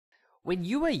When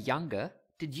you were younger,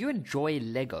 did you enjoy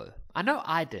Lego? I know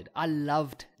I did. I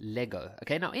loved Lego.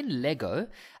 Okay, now in Lego,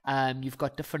 you've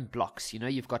got different blocks. You know,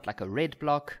 you've got like a red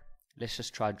block. Let's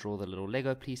just try to draw the little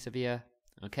Lego piece of here.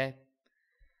 Okay.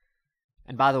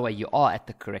 And by the way, you are at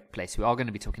the correct place. We are going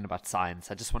to be talking about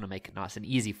science. I just want to make it nice and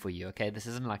easy for you. Okay, this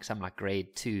isn't like some like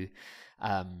grade 2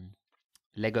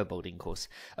 Lego building course.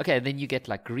 Okay, then you get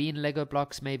like green Lego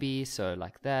blocks maybe, so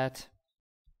like that.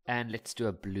 And let's do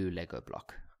a blue Lego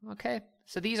block. Okay,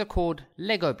 so these are called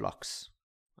Lego blocks.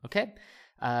 Okay,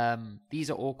 these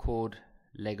are all called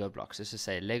Lego blocks. Let's just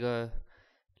say Lego,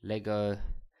 Lego,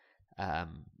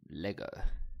 Lego.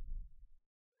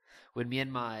 When me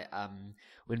and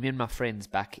my friends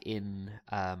back in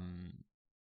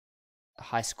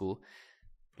high school,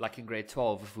 like in grade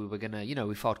 12, if we were gonna,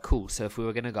 we felt cool. So if we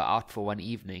were gonna go out for one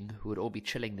evening, we would all be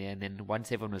chilling there, and then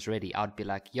once everyone was ready, I'd be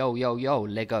like, yo, yo, yo,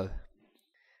 Lego.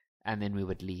 And then we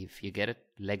would leave. You get it?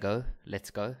 Lego, let's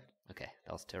go. Okay,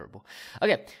 that was terrible.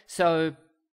 Okay, so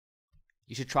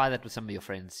you should try that with some of your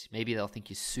friends. Maybe they'll think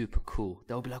you're super cool.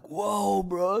 They'll be like, whoa,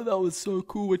 bro, that was so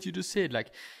cool what you just said. Like,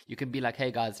 you can be like,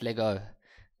 hey, guys, Lego.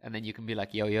 And then you can be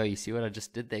like, yo, yo, you see what I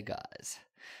just did there, guys?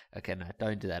 Okay, no,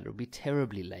 don't do that. It'll be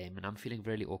terribly lame, and I'm feeling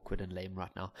really awkward and lame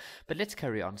right now. But let's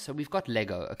carry on. So we've got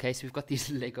Lego, okay? So we've got these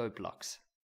Lego blocks.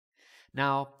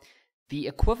 Now, the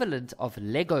equivalent of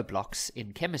Lego blocks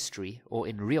in chemistry or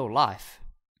in real life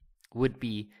would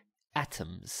be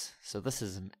atoms. So this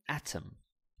is an atom,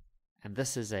 and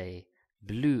this is a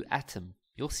blue atom.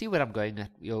 You'll see where I'm going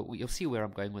at. You'll see where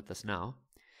I'm going with this now.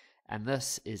 And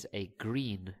this is a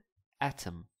green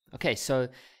atom. Okay, so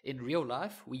in real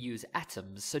life we use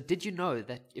atoms. So did you know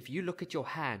that if you look at your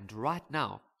hand right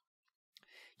now,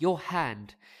 your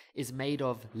hand is made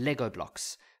of Lego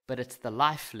blocks, but it's the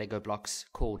life Lego blocks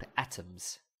called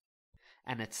atoms.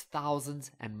 And it's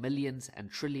thousands and millions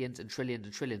and trillions and trillions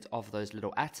and trillions of those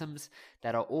little atoms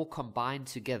that are all combined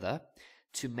together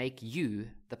to make you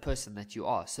the person that you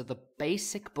are. So the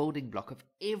basic building block of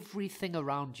everything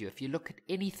around you, if you look at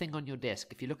anything on your desk,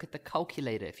 if you look at the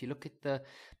calculator, if you look at the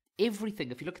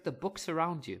everything, if you look at the books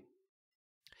around you,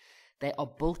 they are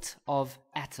built of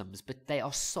atoms, but they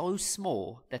are so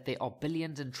small that there are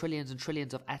billions and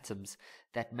trillions of atoms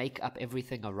that make up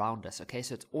everything around us. Okay,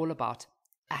 so it's all about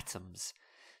atoms.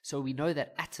 So we know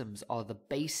that atoms are the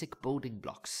basic building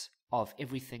blocks of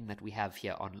everything that we have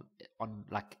here on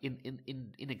like in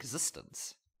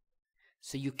existence.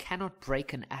 So you cannot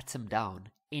break an atom down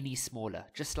any smaller,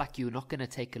 just like you're not going to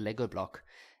take a Lego block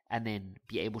and then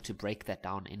be able to break that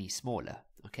down any smaller.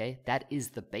 Okay, that is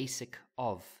the basic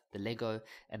of the Lego,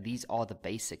 and these are the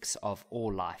basics of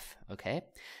all life. Okay,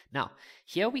 now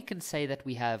here we can say that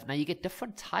we have, now you get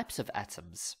different types of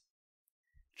atoms,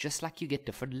 just like you get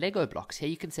different Lego blocks. Here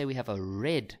you can say we have a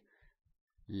red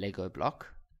Lego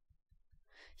block.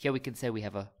 Here we can say we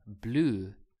have a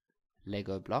blue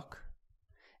Lego block.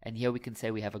 And here we can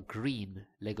say we have a green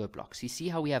Lego block. So you see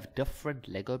how we have different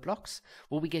Lego blocks?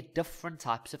 Well, we get different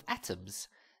types of atoms.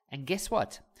 And guess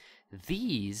what?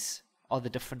 These are the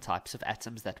different types of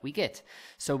atoms that we get.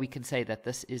 So we can say that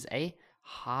this is a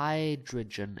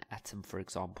hydrogen atom, for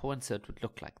example. And so it would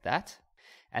look like that.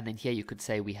 And then here you could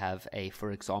say we have a,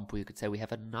 for example, you could say we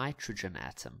have a nitrogen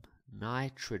atom.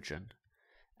 Nitrogen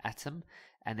atom.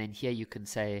 And then here you can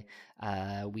say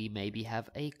we maybe have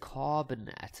a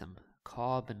carbon atom.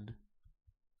 Carbon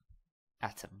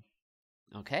atom.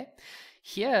 Okay,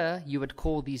 here you would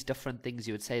call these different things,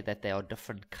 you would say that they are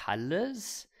different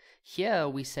colors. Here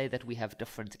we say that we have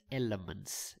different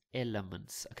elements.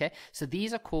 Okay, so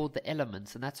these are called the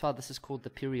elements, and that's why this is called the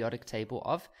periodic table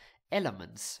of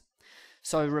elements.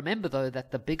 So remember though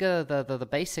that the bigger, the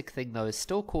basic thing though is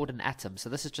still called an atom. So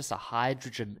this is just a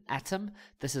hydrogen atom,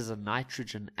 this is a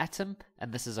nitrogen atom,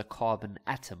 and this is a carbon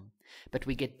atom. But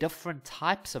we get different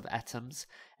types of atoms,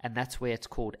 and that's where it's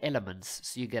called elements.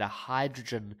 So you get a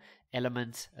hydrogen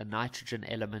element, a nitrogen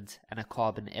element, and a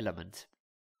carbon element.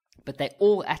 But they're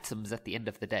all atoms at the end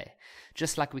of the day.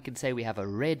 Just like we can say we have a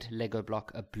red Lego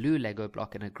block, a blue Lego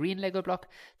block, and a green Lego block.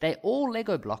 They're all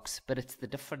Lego blocks, but it's the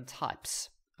different types.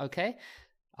 Okay?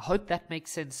 I hope that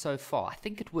makes sense so far. I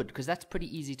think it would, because that's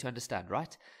pretty easy to understand,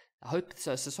 right? I hope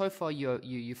so. So far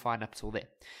you find up till there.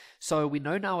 So we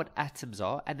know now what atoms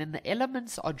are, and then the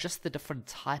elements are just the different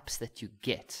types that you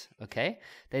get. Okay?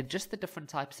 They're just the different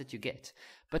types that you get.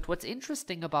 But what's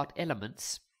interesting about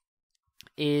elements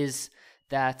is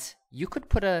that you could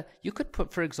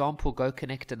put, for example, go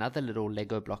connect another little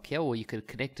Lego block here, or you could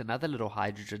connect another little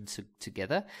hydrogen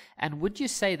together. And would you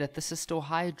say that this is still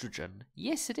hydrogen?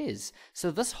 Yes, it is.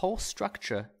 So this whole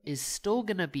structure is still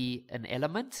going to be an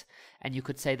element, and you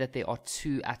could say that there are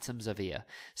two atoms over here.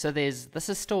 So this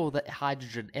is still the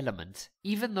hydrogen element,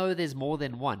 even though there's more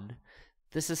than one.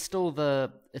 This is still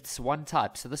it's one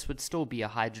type, so this would still be a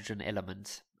hydrogen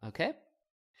element, okay?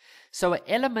 So an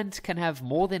element can have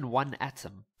more than one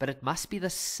atom, but it must be the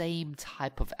same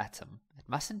type of atom. It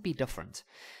mustn't be different.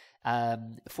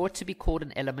 For it to be called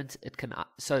an element, it can...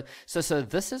 So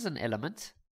this is an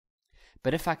element,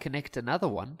 but if I connect another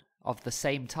one of the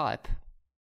same type,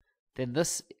 then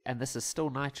this, and this is still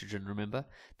nitrogen, remember?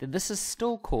 Then this is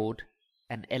still called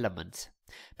an element.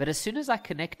 But as soon as I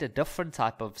connect a different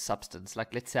type of substance,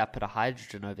 like let's say I put a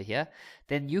hydrogen over here,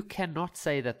 then you cannot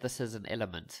say that this is an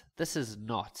element. This is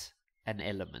not an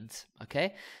element,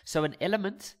 okay? So an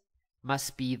element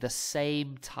must be the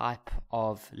same type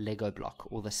of Lego block,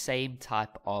 or the same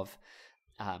type of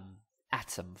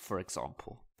atom, for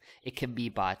example. It can be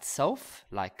by itself,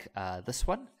 like this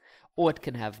one, or it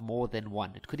can have more than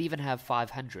one. It could even have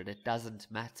 500. It doesn't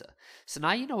matter. So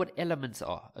now you know what elements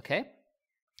are, okay?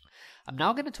 I'm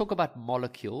now going to talk about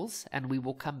molecules, and we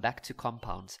will come back to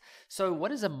compounds. So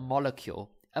what is a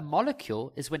molecule? A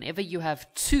molecule is whenever you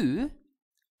have two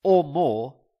or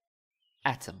more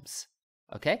atoms.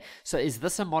 Okay, so is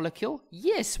this a molecule?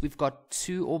 Yes, we've got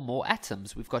two or more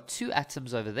atoms. We've got two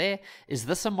atoms over there. Is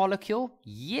this a molecule?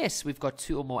 Yes, we've got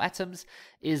two or more atoms.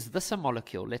 Is this a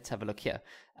molecule? Let's have a look here.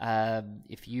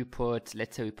 If you put,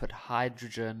 let's say we put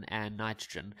hydrogen and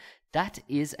nitrogen, that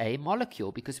is a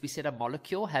molecule, because we said a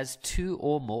molecule has two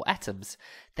or more atoms.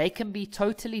 They can be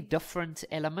totally different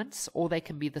elements, or they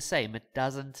can be the same. It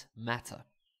doesn't matter.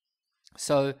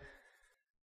 So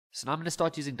now I'm going to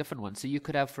start using different ones. So you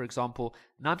could have, for example,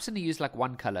 now I'm just going to use like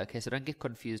one color, okay? So don't get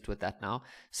confused with that now.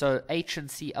 So H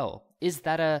and Cl, is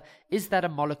that a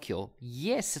molecule?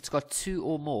 Yes, it's got two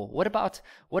or more. What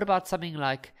about something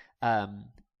like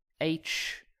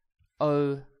H,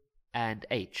 O, and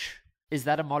H? Is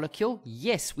that a molecule?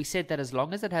 Yes, we said that as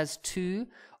long as it has two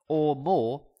or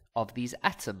more of these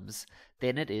atoms,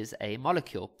 then it is a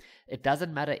molecule. It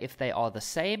doesn't matter if they are the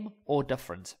same or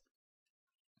different.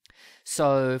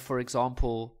 So, for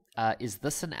example, is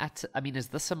this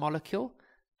a molecule?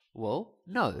 Well,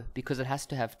 no, because it has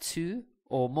to have two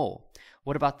or more.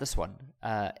 What about this one?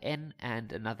 N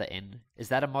and another N. Is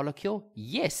that a molecule?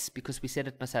 Yes, because we said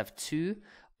it must have two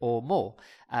or more.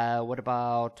 What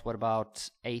about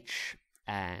H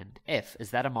and F?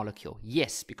 Is that a molecule?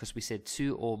 Yes, because we said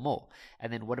two or more.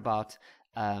 And then what about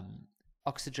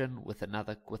oxygen with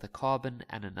a carbon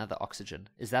and another oxygen?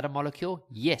 Is that a molecule?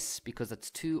 Yes, because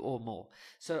it's two or more.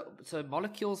 So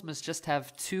molecules must just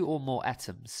have two or more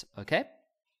atoms, okay?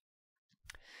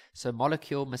 So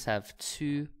molecule must have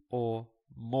two or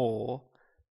more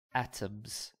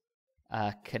atoms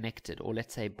connected, or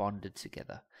let's say bonded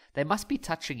together. They must be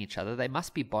touching each other. They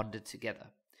must be bonded together.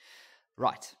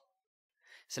 Right.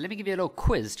 So let me give you a little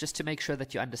quiz just to make sure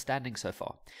that you're understanding so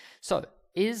far. So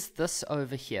is this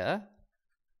over here,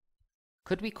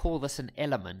 could we call this an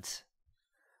element?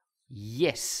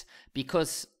 Yes,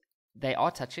 because they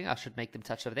are touching. I should make them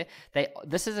touch over there.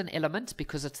 This is an element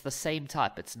because it's the same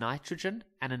type. It's nitrogen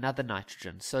and another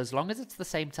nitrogen. So as long as it's the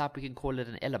same type, we can call it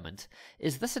an element.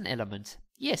 Is this an element?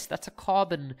 Yes, that's a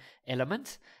carbon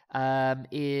element.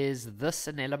 Is this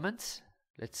an element?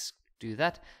 Let's do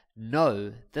that.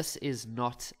 No, this is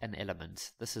not an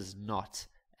element. This is not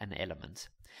an element.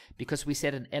 Because we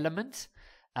said an element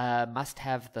must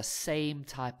have the same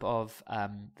type of,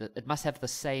 it must have the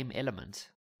same element.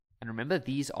 And remember,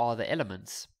 these are the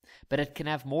elements. But it can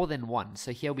have more than one.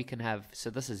 So here we can have, so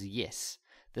this is yes.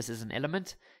 This is an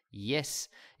element. Yes,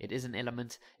 it is an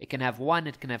element. It can have one,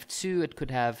 it can have two, it could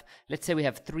have, let's say we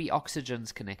have 3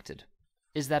 oxygens connected.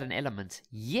 Is that an element?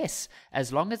 Yes,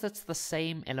 as long as it's the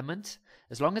same element,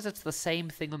 as long as it's the same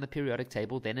thing on the periodic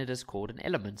table, then it is called an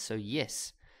element. So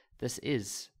yes, this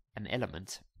is an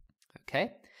element.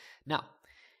 Okay, now,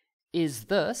 is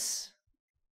this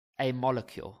a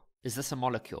molecule? Is this a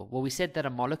molecule? Well, we said that a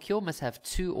molecule must have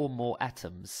 2 or more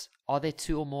atoms. Are there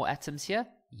 2 or more atoms here?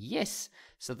 Yes,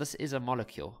 so this is a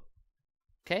molecule.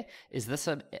 Okay, is this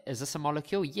a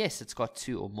molecule? Yes, it's got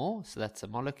 2 or more, so that's a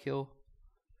molecule.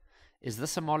 Is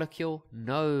this a molecule?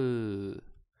 No,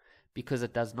 because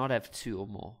it does not have 2 or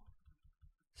more.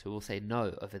 So we'll say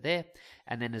no over there.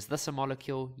 And then is this a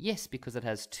molecule? Yes, because it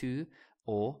has 2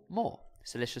 or more.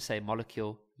 So let's just say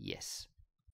molecule, yes.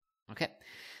 Okay,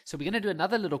 so we're going to do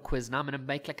another little quiz now. I'm going to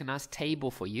make like a nice table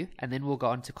for you, and then we'll go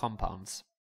on to compounds.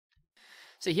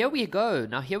 So here we go.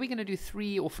 Now here we're going to do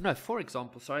four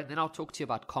examples, sorry. Then I'll talk to you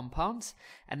about compounds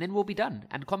and then we'll be done.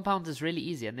 And compounds is really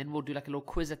easy. And then we'll do like a little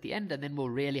quiz at the end and then we'll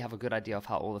really have a good idea of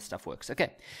how all this stuff works.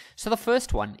 Okay, so the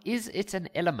first one, is it an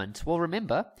element? Well,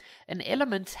 remember, an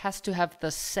element has to have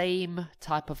the same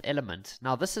type of element.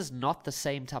 Now this is not the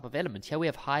same type of element. Here we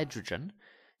have hydrogen.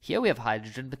 Here we have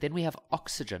hydrogen, but then we have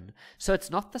oxygen. So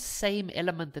it's not the same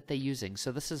element that they're using.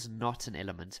 So this is not an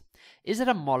element. Is it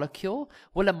a molecule?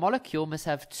 Well, a molecule must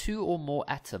have 2 or more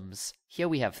atoms. Here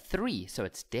we have 3, so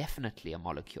it's definitely a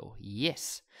molecule.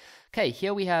 Yes. Okay,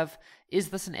 here we have, is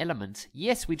this an element?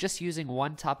 Yes, we're just using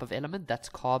one type of element, that's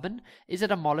carbon. Is it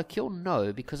a molecule?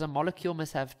 No, because a molecule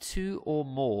must have 2 or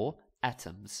more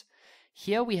atoms.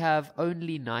 Here we have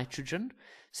only nitrogen.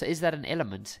 So is that an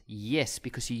element? Yes,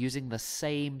 because you're using the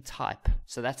same type.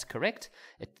 So that's correct.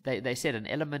 They said an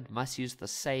element must use the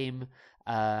same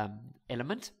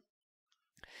element.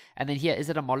 And then here, is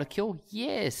it a molecule?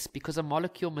 Yes, because a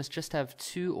molecule must just have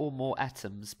 2 or more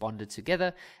atoms bonded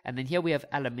together. And then here we have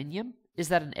aluminium. Is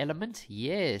that an element?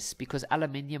 Yes, because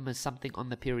aluminium is something on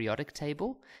the periodic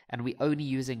table and we're only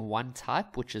using one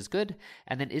type, which is good.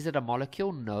 And then is it a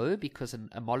molecule? No, because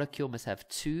a molecule must have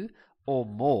 2 or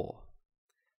more.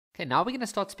 Okay, now we're going to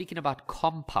start speaking about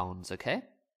compounds, okay?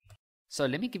 So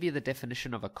let me give you the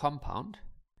definition of a compound.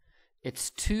 It's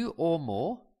 2 or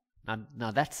more.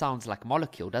 Now that sounds like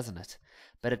molecule, doesn't it?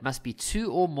 But it must be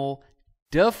 2 or more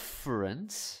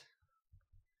different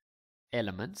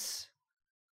elements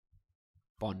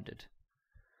bonded.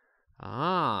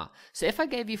 So if I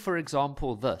gave you, for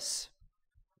example, this,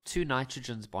 2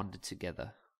 nitrogens bonded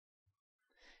together,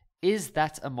 is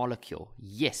that a molecule?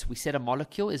 Yes, we said a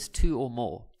molecule is 2 or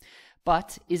more.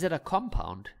 But is it a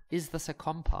compound? Is this a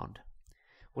compound?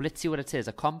 Well, let's see what it says.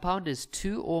 A compound is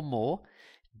 2 or more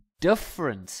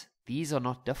different. These are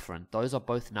not different. Those are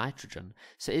both nitrogen.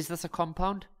 So is this a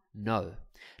compound? No.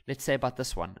 Let's say about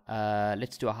this one.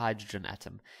 Let's do a hydrogen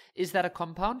atom. Is that a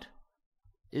compound?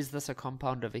 Is this a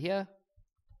compound over here?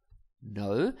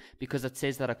 No, because it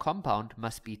says that a compound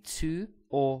must be 2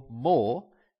 or more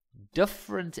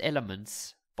different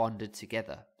elements bonded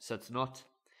together. So it's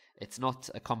not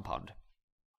a compound.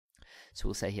 So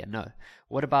we'll say here no.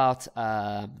 What about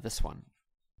this one?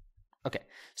 Okay,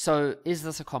 so is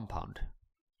this a compound?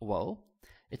 Well,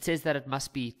 it says that it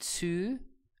must be 2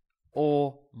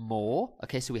 or more.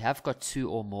 Okay, so we have got 2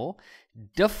 or more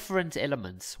different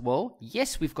elements. Well,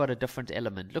 yes, we've got a different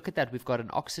element. Look at that. We've got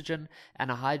an oxygen and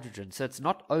a hydrogen. So it's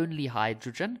not only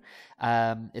hydrogen.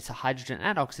 It's a hydrogen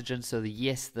and oxygen. So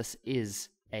yes, this is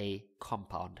a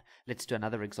compound. Let's do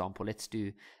another example. Let's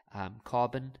do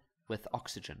carbon with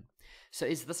oxygen. So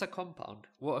is this a compound?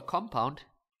 Well, a compound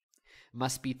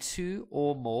must be 2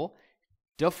 or more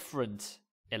different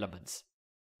elements.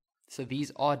 So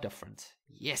these are different.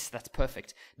 Yes, that's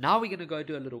perfect. Now we're going to go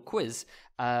do a little quiz.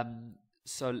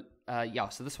 So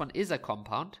this one is a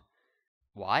compound.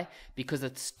 Why? Because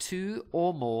it's 2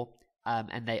 or more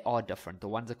and they are different. The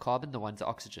ones are carbon, the ones are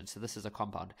oxygen. So this is a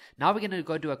compound. Now we're going to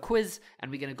go do a quiz and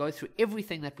we're going to go through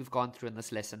everything that we've gone through in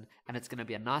this lesson. And it's going to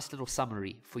be a nice little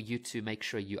summary for you to make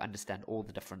sure you understand all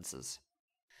the differences.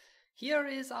 Here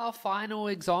is our final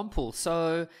example.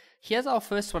 So here's our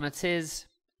first one. It says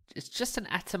it's just an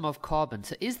atom of carbon.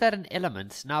 So is that an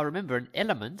element? Now remember, an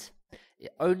element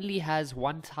only has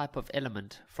one type of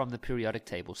element from the periodic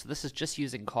table. So this is just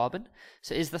using carbon.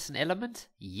 So is this an element?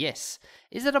 Yes.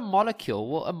 Is it a molecule?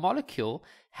 Well, a molecule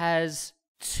has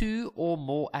 2 or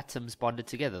more atoms bonded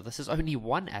together. This is only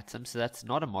one atom, so that's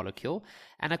not a molecule.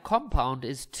 And a compound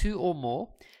is 2 or more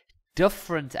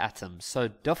different atoms, so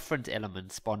different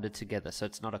elements bonded together. So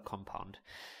it's not a compound.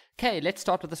 Okay, let's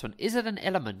start with this one. Is it an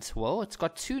element? Well, it's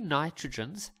got 2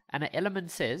 nitrogens, and an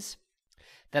element says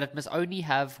that it must only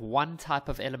have one type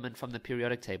of element from the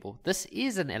periodic table. This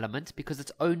is an element because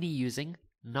it's only using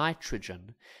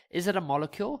nitrogen. Is it a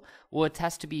molecule? Well, it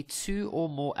has to be 2 or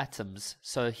more atoms.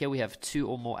 So here we have 2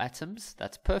 or more atoms.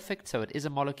 That's perfect. So it is a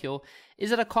molecule.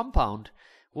 Is it a compound?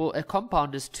 Well, a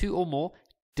compound is 2 or more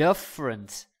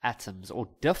different atoms or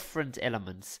different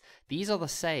elements. These are the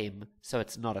same, so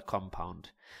it's not a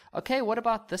compound. Okay, what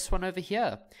about this one over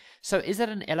here? So is it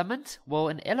an element? Well,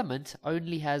 an element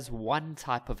only has one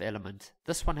type of element.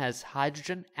 This one has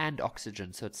hydrogen and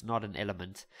oxygen, so it's not an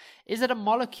element. Is it a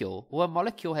molecule? Well, a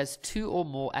molecule has 2 or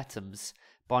more atoms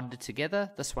bonded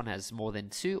together. This one has more than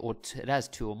 2, or it has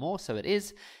 2 or more, so it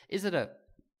is. Is it a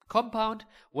compound?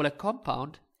 Well, a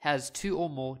compound has 2 or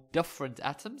more different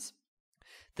atoms.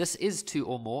 This is two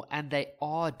or more, and they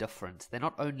are different. They're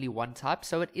not only one type,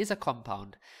 so it is a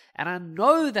compound. And I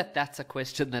know that that's a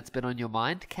question that's been on your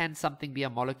mind. Can something be a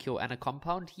molecule and a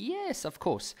compound? Yes, of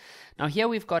course. Now here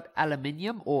we've got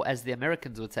aluminium, or as the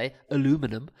Americans would say,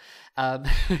 aluminum.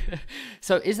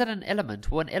 So is it an element?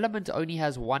 Well, an element only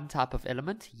has one type of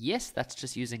element. Yes, that's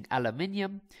just using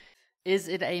aluminium. Is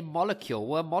it a molecule?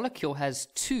 Well, a molecule has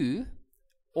two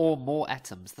or more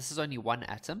atoms. This is only one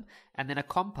atom. And then a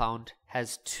compound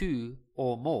has two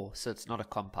or more, so it's not a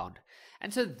compound.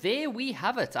 And so there we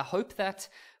have it. I hope that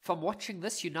from watching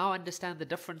this, you now understand the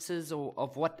differences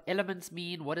of what elements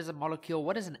mean, what is a molecule,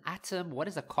 what is an atom, what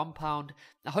is a compound.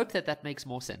 I hope that that makes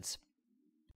more sense.